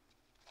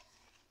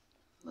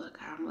 Look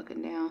how I'm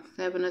looking down.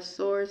 Seven of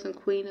Swords and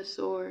Queen of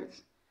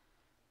Swords.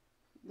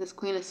 This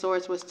Queen of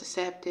Swords was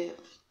deceptive.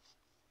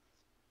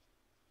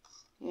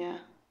 Yeah.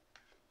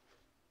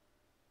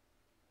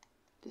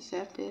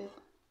 Deceptive.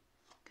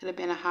 Could have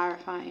been a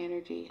Hierophant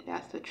energy.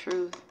 That's the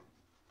truth.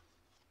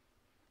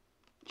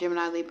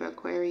 Gemini, Libra,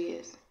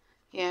 Aquarius.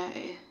 Yeah.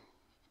 It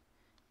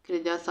could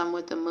have done something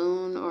with the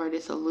moon or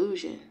this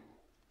illusion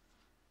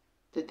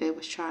that they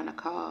was trying to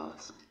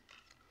cause.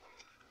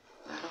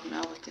 I don't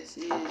know what this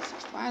is.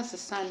 Why is the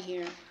sun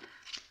here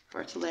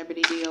for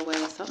celebrity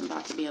DOA? Something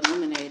about to be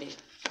illuminated.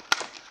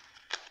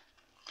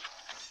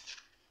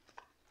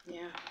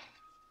 Yeah.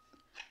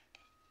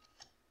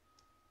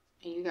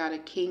 And you got a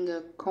king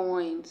of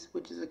coins,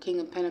 which is a king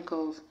of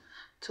pentacles,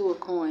 two of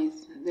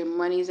coins. Their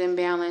money's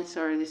imbalance,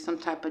 or there's some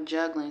type of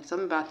juggling.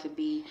 Something about to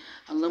be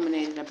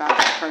illuminated about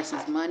this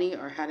person's money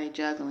or how they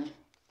juggling.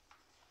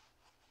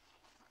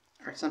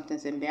 Or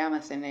something's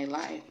imbalanced in their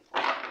life.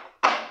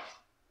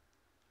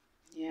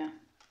 Yeah.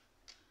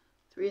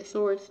 Three of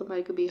Swords.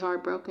 Somebody could be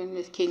heartbroken.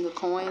 This king of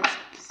coins.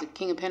 It's the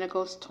king of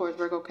pentacles towards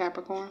Virgo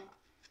Capricorn.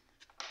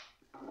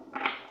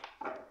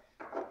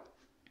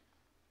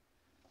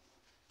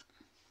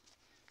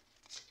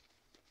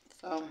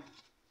 So,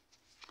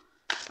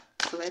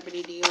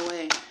 celebrity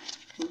DOA.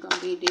 Who's going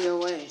to be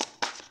DOA?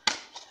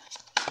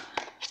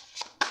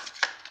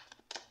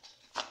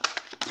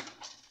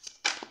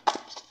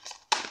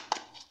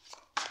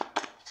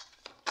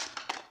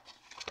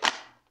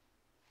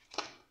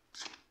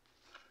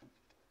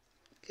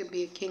 Could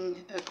be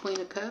a queen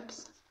of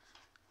cups.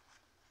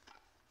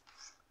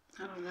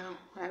 I don't know.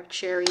 I have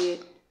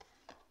Chariot.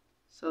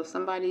 So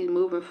somebody's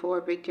moving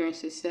forward, victory and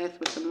success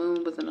with the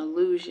moon was an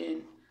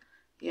illusion.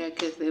 Yeah,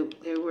 because they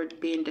were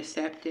being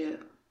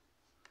deceptive.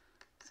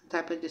 Some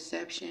type of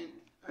deception.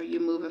 Are you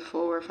moving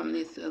forward from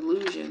these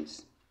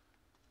illusions?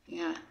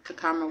 Yeah, the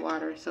karma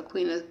water. So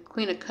Queen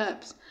of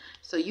Cups.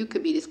 So you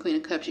could be this Queen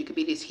of Cups. You could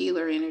be this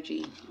healer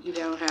energy. You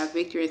don't have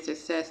victory and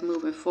success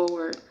moving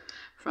forward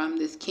from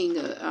this King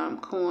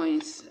of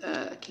Coins,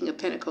 King of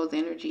Pentacles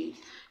energy.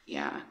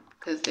 Yeah,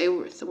 because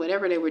so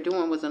whatever they were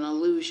doing was an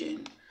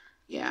illusion.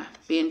 Yeah,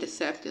 being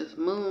deceptive.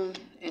 Moon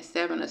and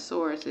Seven of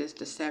Swords is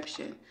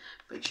deception.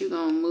 But you're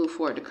going to move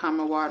forward to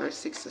karma water,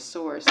 Six of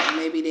Swords. So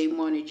maybe they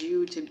wanted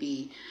you to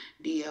be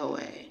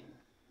DOA.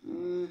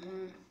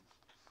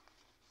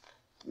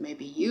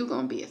 Maybe you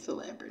going to be a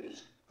celebrity.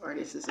 Or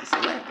this is a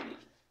celebrity.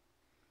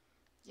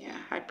 Yeah,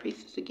 High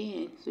Priestess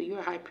again. So you're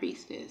a High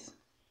Priestess.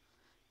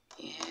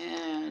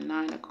 Yeah,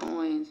 Nine of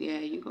Coins. Yeah,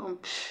 you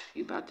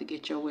about to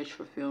get your wish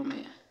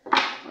fulfillment.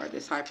 Or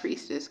this High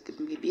Priestess could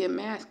be a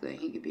masculine.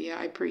 He could be a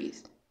High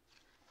Priest.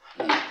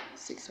 Yeah,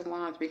 Six of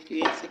Wands,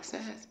 victory and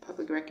success.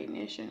 Public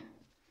recognition.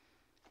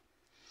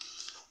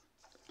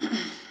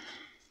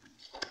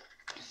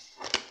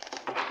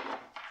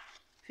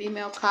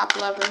 Female cop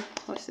lover.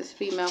 What's this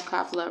female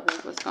cop lover?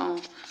 What's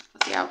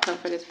the outcome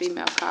for this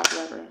female cop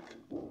lover?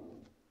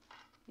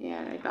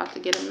 Yeah, they about to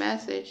get a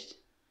message.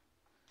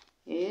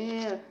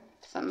 Yeah,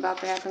 something about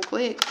to happen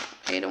quick.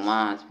 Eight of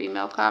Wands,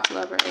 female cop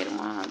lover, Eight of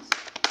Wands.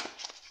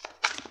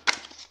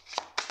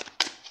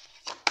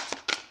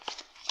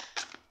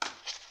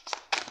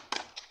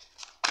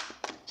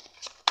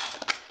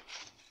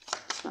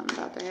 Something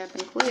about to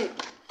happen quick.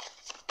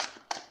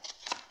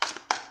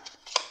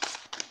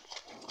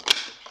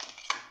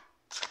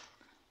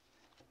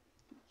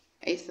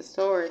 Ace of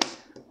Swords.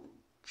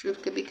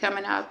 Truth could be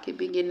coming out, could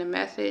be getting a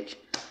message.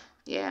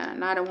 Yeah,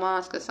 Knight of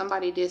Wands, because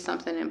somebody did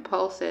something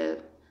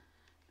impulsive.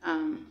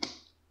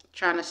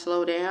 Trying to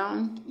slow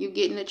down you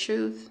getting the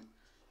truth.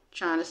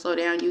 Trying to slow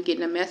down you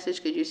getting a message,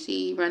 because you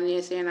see running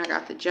in saying I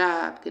got the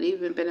job. Could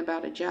even been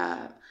about a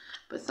job.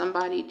 But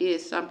somebody did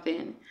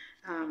something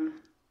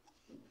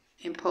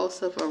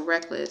impulsive or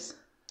reckless.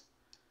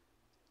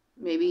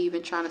 Maybe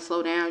even trying to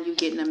slow down you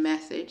getting a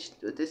message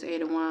with this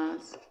Eight of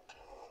Wands.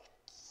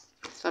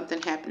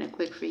 Something happening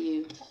quick for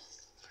you.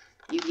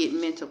 You get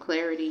mental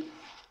clarity.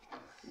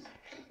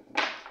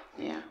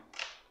 Yeah.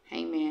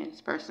 Hangman.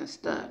 This person's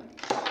stuck.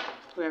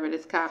 Whoever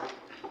this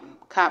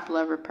cop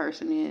lover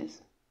person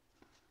is.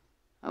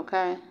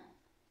 Okay.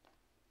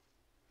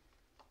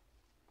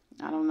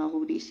 I don't know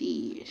who this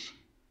is.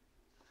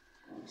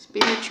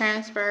 Spirit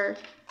transfer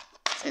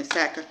and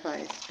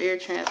sacrifice.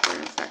 Spirit transfer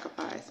and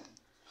sacrifice.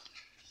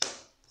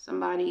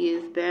 Somebody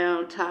is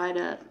bound, tied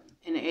up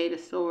in the Eight of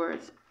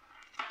Swords.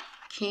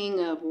 King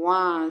of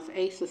Wands,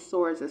 Ace of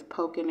Swords is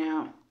poking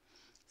out.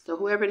 So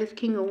whoever this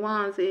King of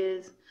Wands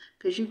is,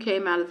 because you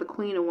came out as a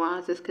Queen of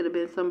Wands, this could have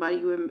been somebody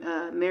you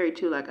were married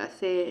to, like I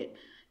said.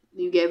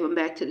 You gave them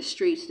back to the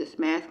streets. This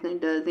masculine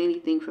does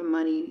anything for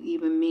money,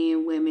 even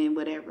men, women,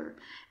 whatever.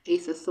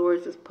 Ace of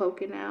Swords is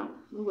poking out.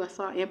 Ooh, I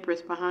saw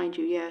Empress behind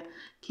you, yeah.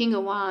 King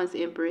of Wands,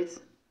 Empress.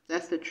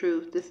 That's the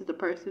truth. This is the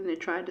person that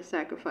tried to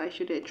sacrifice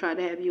you, that tried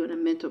to have you in a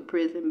mental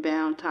prison,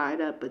 bound, tied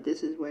up, but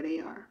this is where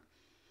they are.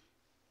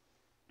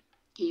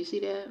 Can you see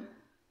that?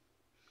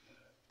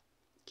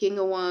 King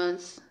of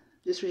Wands.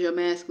 This was your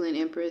masculine,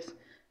 Empress.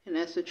 And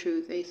that's the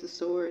truth. Ace of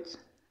Swords.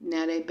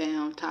 Now they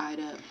bound, tied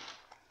up.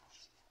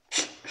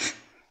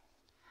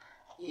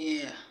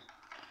 Yeah.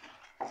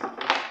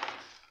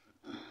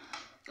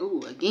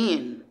 Ooh,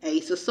 again,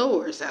 Ace of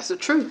Swords. That's the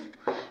truth.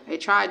 They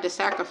tried to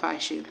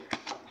sacrifice you.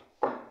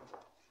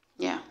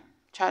 Yeah.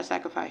 Tried to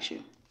sacrifice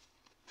you.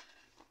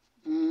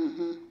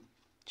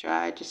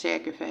 Tried to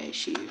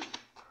sacrifice you.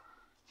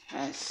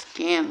 That's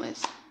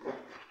scandalous.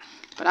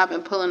 But I've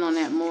been pulling on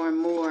that more and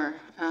more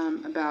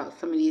about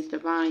some of these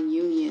divine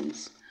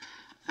unions.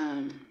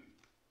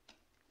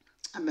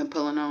 I've been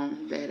pulling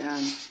on that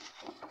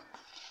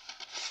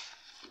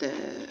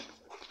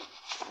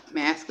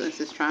Masculines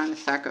is trying to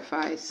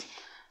sacrifice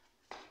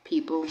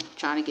people,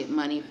 trying to get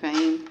money,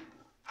 fame.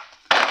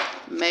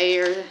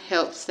 Mayor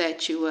helps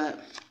set you up.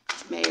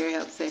 Mayor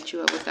helps set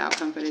you up with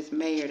outcome for this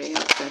mayor. They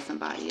help set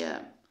somebody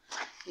up.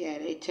 Yeah,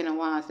 they 10 of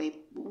wands. They,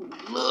 ooh,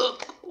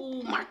 look.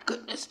 Oh my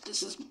goodness.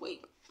 This is,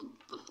 wait.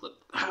 Look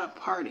how it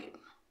parted.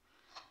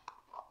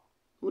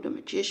 Ooh, the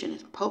magician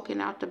is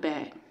poking out the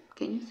back.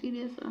 Can you see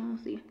this? I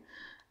don't see.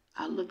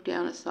 I looked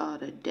down and saw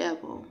the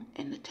devil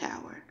in the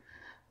tower.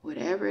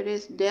 Whatever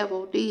this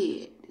devil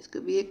did, this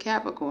could be a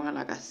Capricorn.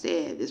 Like I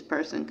said, this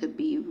person could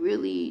be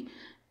really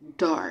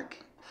dark.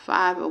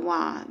 5 of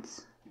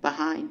wands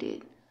behind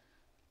it.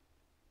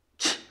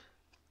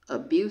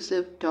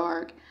 Abusive,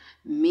 dark,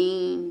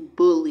 mean,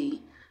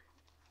 bully.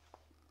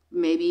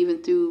 Maybe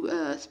even through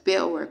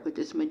spell work with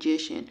this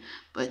magician.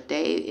 But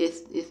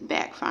it's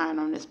backfiring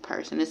on this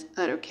person. This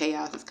utter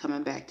chaos is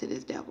coming back to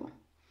this devil.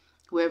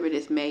 Whoever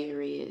this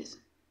mayor is.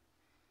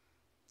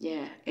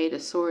 Yeah, 8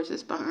 of Swords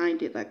is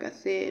behind it. Like I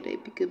said, they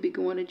could be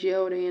going to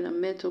jail. They in a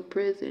mental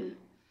prison.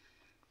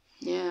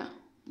 Yeah,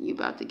 you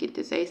about to get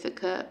this Ace of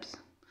Cups.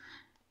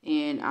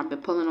 And I've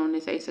been pulling on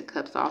this Ace of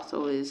Cups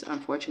also is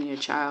unfortunately a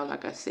child.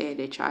 Like I said,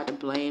 they try to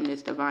blame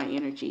this divine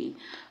energy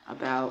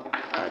about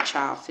a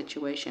child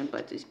situation.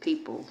 But these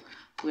people,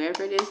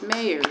 whoever this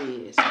mayor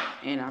is,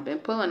 and I've been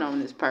pulling on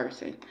this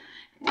person,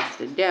 it's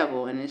the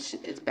devil, and it's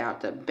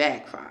about to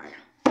backfire.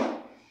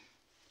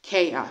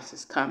 Chaos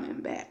is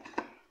coming back.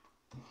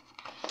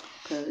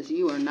 Because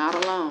you are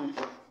not alone.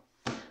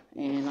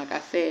 And like I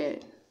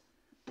said,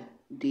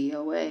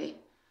 DOA.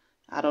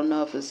 I don't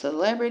know if it's a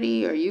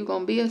celebrity or you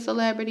going to be a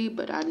celebrity,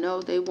 but I know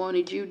they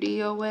wanted you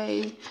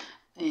DOA.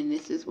 And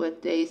this is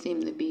what they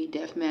seem to be.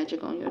 Death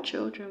magic on your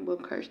children will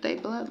curse their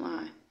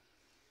bloodline.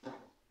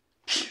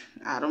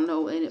 I don't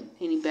know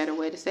any better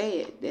way to say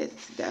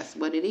it. That's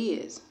what it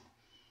is.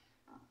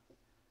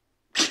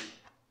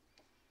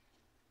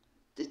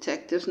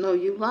 Detectives know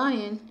you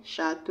lying.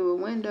 Shot through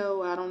a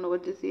window. I don't know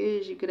what this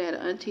is. You could have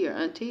an auntie or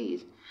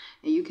aunties.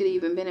 And you could have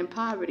even been in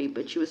poverty,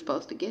 but you were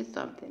supposed to get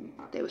something.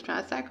 They was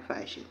trying to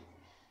sacrifice you.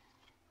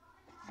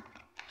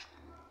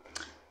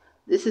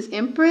 This is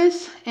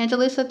Empress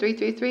Angelissa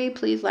 333.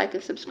 Please like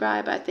and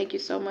subscribe. I thank you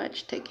so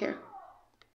much. Take care.